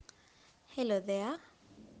Hello there,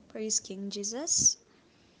 praise King Jesus.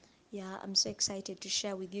 Yeah, I'm so excited to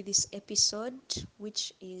share with you this episode,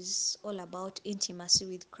 which is all about intimacy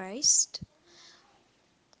with Christ,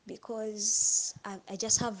 because I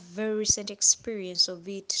just have very recent experience of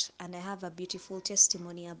it, and I have a beautiful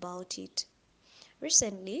testimony about it.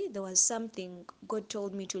 Recently, there was something God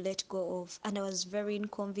told me to let go of, and I was very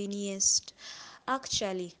inconvenienced.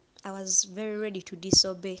 Actually, I was very ready to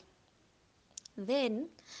disobey. Then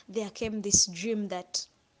there came this dream that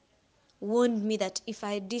warned me that if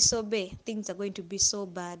I disobey, things are going to be so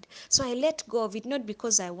bad. So I let go of it, not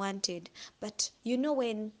because I wanted, but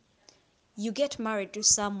when you get married to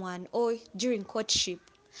someone or during courtship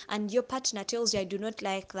and your partner tells you, I do not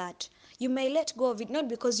like that, you may let go of it, not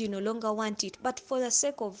because you no longer want it, but for the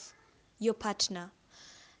sake of your partner.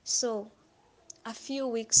 So a few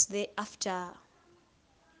weeks after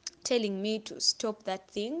telling me to stop that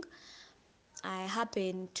thing, I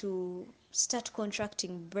happened to start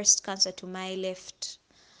contracting breast cancer to my left.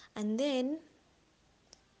 And then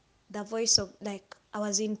the voice of, like, I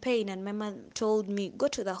was in pain and my mom told me, go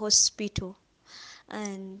to the hospital.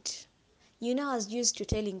 And I was used to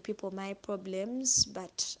telling people my problems,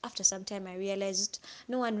 but after some time I realized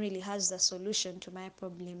no one really has the solution to my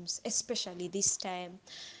problems, especially this time.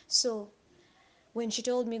 So when she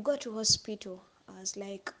told me go to hospital, I was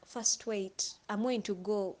like, first wait, I'm going to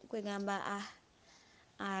go.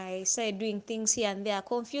 I started doing things here and there,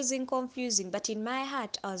 confusing. But in my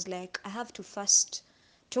heart, I was like, I have to first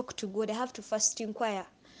talk to God. I have to first inquire,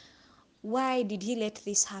 why did He let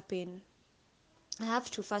this happen? I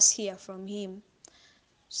have to first hear from Him.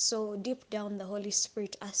 So deep down, the Holy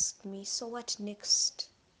Spirit asked me, so what next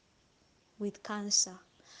with cancer?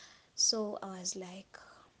 So I was like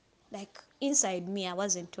inside me, I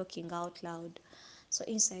wasn't talking out loud. So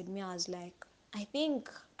inside me, I was like, I think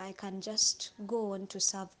I can just go on to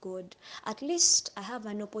serve God. At least I have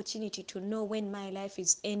an opportunity to know when my life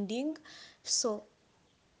is ending. So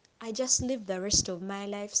I just live the rest of my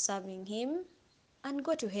life serving Him and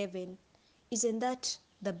go to heaven. Isn't that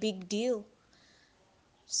the big deal?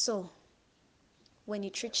 So when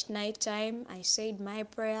it reached night time, I said my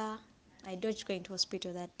prayer. I dodged going to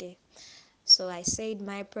hospital that day. So I said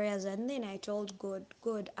my prayers and then I told God,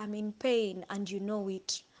 God, I'm in pain and you know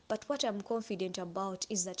it. But what I'm confident about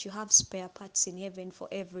is that you have spare parts in heaven for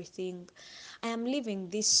everything. I am leaving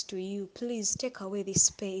this to you. Please take away this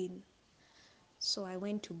pain. So I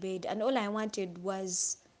went to bed and all I wanted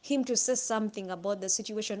was Him to say something about the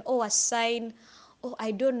situation, or a sign, or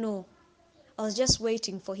I don't know. I was just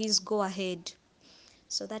waiting for His go ahead.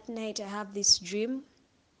 So that night I have this dream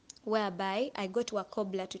whereby I go to a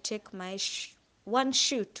cobbler to take my one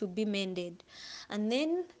shoe to be mended. And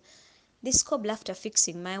then this cobbler, after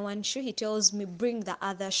fixing my one shoe, he tells me, bring the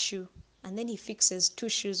other shoe. And then he fixes two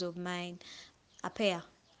shoes of mine, a pair.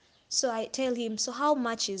 So I tell him, so how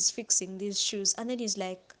much is fixing these shoes? And then he's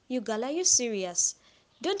like, you girl, are you serious?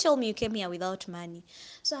 Don't tell me you came here without money.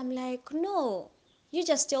 So I'm like, no, you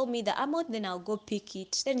just tell me the amount, then I'll go pick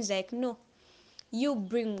it. Then he's like, no, you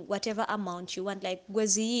bring whatever amount you want, like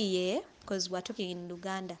gwezi, because we're talking in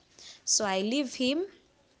Uganda. So I leave him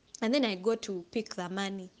and then I go to pick the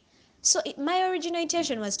money. So my original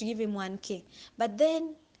intention was to give him 1K, but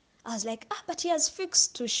then I was like, but he has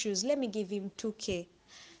fixed two shoes, let me give him 2K.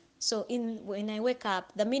 So when I wake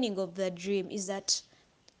up, the meaning of the dream is that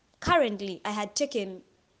currently I had taken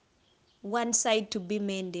one side to be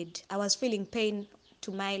mended. I was feeling pain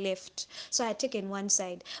to my left, so I had taken one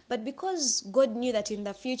side. But because God knew that in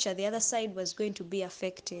the future the other side was going to be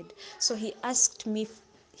affected, so he asked me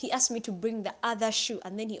to bring the other shoe,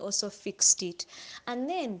 and then he also fixed it. And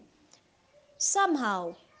then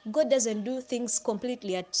somehow God doesn't do things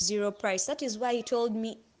completely at zero price. That is why he told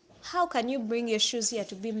me, how can you bring your shoes here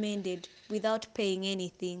to be mended without paying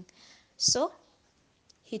anything? So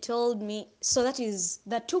he told me, so that is,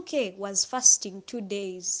 the 2K was fasting 2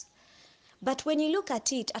 days. But when you look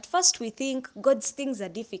at it, at first we think God's things are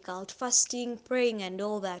difficult, fasting, praying, and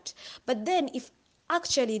all that. But then, if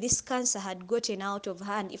actually this cancer had gotten out of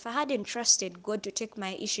hand, if I hadn't trusted God to take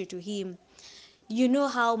my issue to Him, you know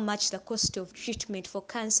how much the cost of treatment for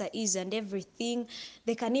cancer is and everything.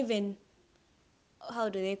 They can even, how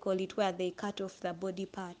do they call it, where they cut off the body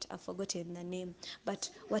part? I've forgotten the name, but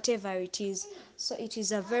whatever it is. So it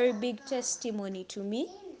is a very big testimony to me.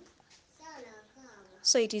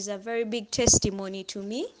 So it is a very big testimony to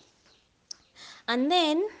me. And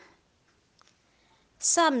then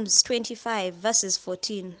Psalms 25 verses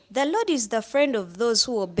 14. The Lord is the friend of those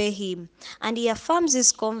who obey Him, and He affirms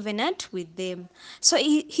His covenant with them. So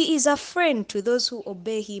he is a friend to those who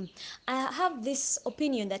obey Him. I have this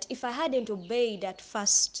opinion that if I hadn't obeyed at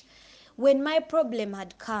first, when my problem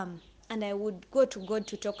had come and I would go to God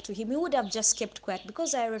to talk to him, he would have just kept quiet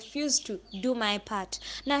because I refused to do my part.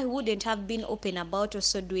 Now he wouldn't have been open about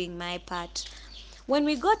also doing my part. When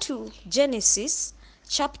we go to Genesis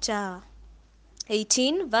chapter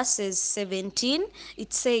 18 verses 17,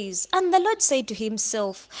 it says, "And the Lord said to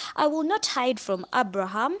himself, I will not hide from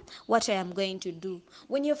Abraham what I am going to do."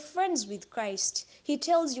 When you're friends with Christ, he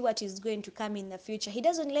tells you what is going to come in the future. He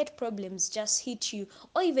doesn't let problems just hit you,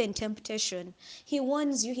 or even temptation. He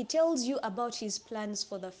warns you, he tells you about his plans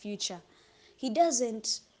for the future. He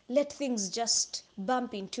doesn't let things just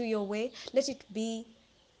bump into your way. Let it be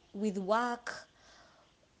with work,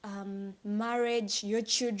 marriage, your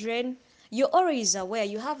children. You're always aware,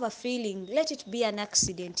 you have a feeling, let it be an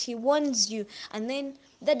accident. He warns you, and then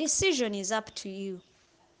the decision is up to you.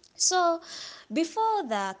 So, before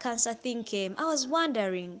the cancer thing came, I was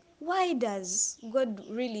wondering, why does God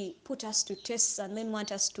really put us to tests and then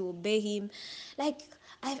want us to obey Him? Like,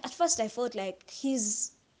 at first I felt like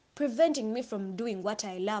He's preventing me from doing what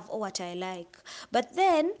I love or what I like. But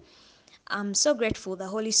then I'm so grateful the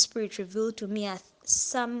Holy Spirit revealed to me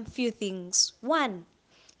some few things. One,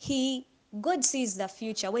 he God sees the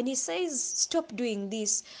future. When he says stop doing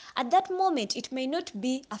this, at that moment it may not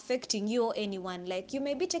be affecting you or anyone. Like, you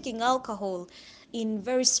may be taking alcohol in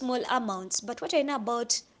very small amounts, but what I know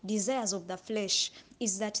about desires of the flesh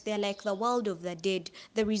is that they're like the world of the dead.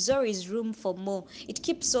 There is always room for more. It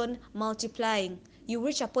keeps on multiplying. You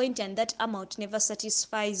reach a point and that amount never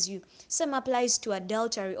satisfies you. Same applies to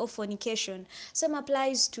adultery or fornication. Same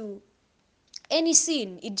applies to any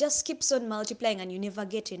sin. It just keeps on multiplying and you never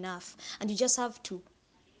get enough. And you just have to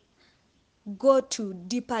go to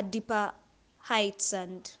deeper heights.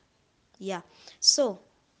 And yeah. So,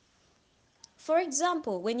 for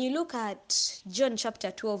example, when you look at John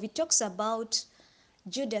chapter 12, it talks about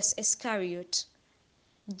Judas Iscariot.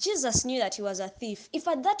 Jesus knew that he was a thief. If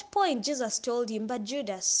at that point Jesus told him, "But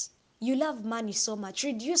Judas, you love money so much,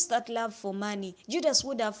 reduce that love for money," Judas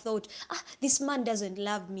would have thought, this man doesn't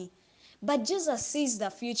love me. But Jesus sees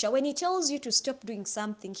the future. When he tells you to stop doing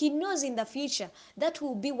something, he knows in the future that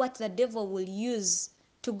will be what the devil will use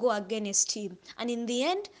to go against him. And in the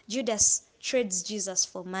end, Judas trades Jesus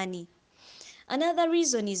for money. Another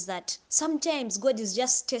reason is that sometimes God is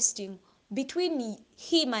just testing between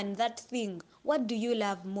him and that thing. What do you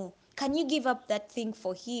love more? Can you give up that thing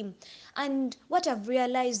for him? And what I've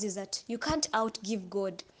realized is that you can't outgive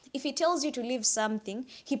God. If he tells you to leave something,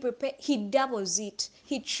 he doubles it,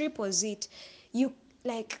 he triples it. You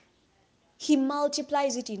like He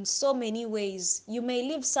multiplies it in so many ways. You may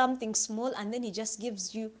leave something small and then he just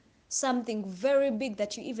gives you something very big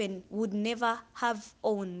that you even would never have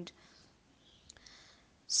owned.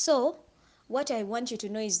 So, what I want you to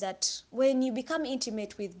know is that when you become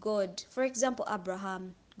intimate with God, for example,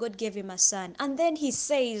 Abraham, God gave him a son, and then he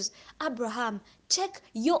says, "Abraham, take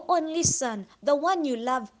your only son, the one you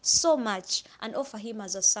love so much, and offer him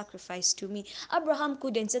as a sacrifice to me." Abraham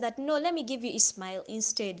couldn't say that, "No, let me give you Ismail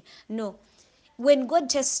instead." No. When God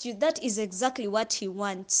tests you, that is exactly what he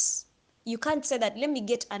wants. You can't say that, "Let me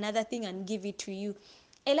get another thing and give it to you."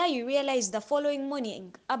 Ella, you realize the following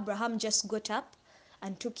morning, Abraham just got up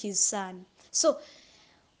and took his son. So,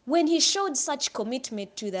 when he showed such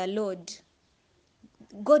commitment to the Lord,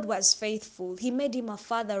 God was faithful. He made him a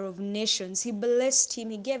father of nations. He blessed him.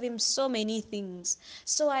 He gave him so many things.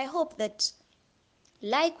 So, I hope that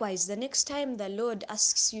likewise, the next time the Lord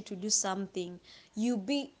asks you to do something, you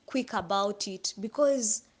be quick about it,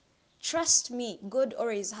 because trust me, God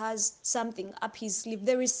always has something up his sleeve.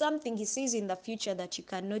 There is something he sees in the future that you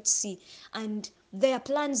cannot see. And there are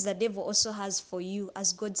plans the devil also has for you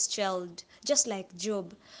as God's child, just like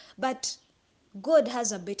Job. But God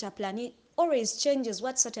has a better plan. He always changes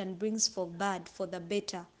what Satan brings for bad for the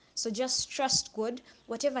better. So just trust God.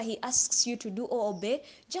 Whatever he asks you to do or obey,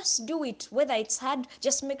 just do it. Whether it's hard,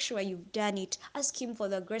 just make sure you've done it. Ask him for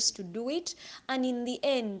the grace to do it. And in the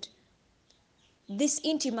end, this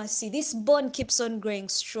intimacy, this bond keeps on growing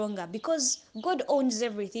stronger, because God owns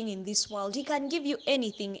everything in this world. He can give you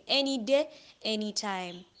anything, any day,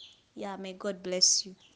 anytime. Yeah, may God bless you.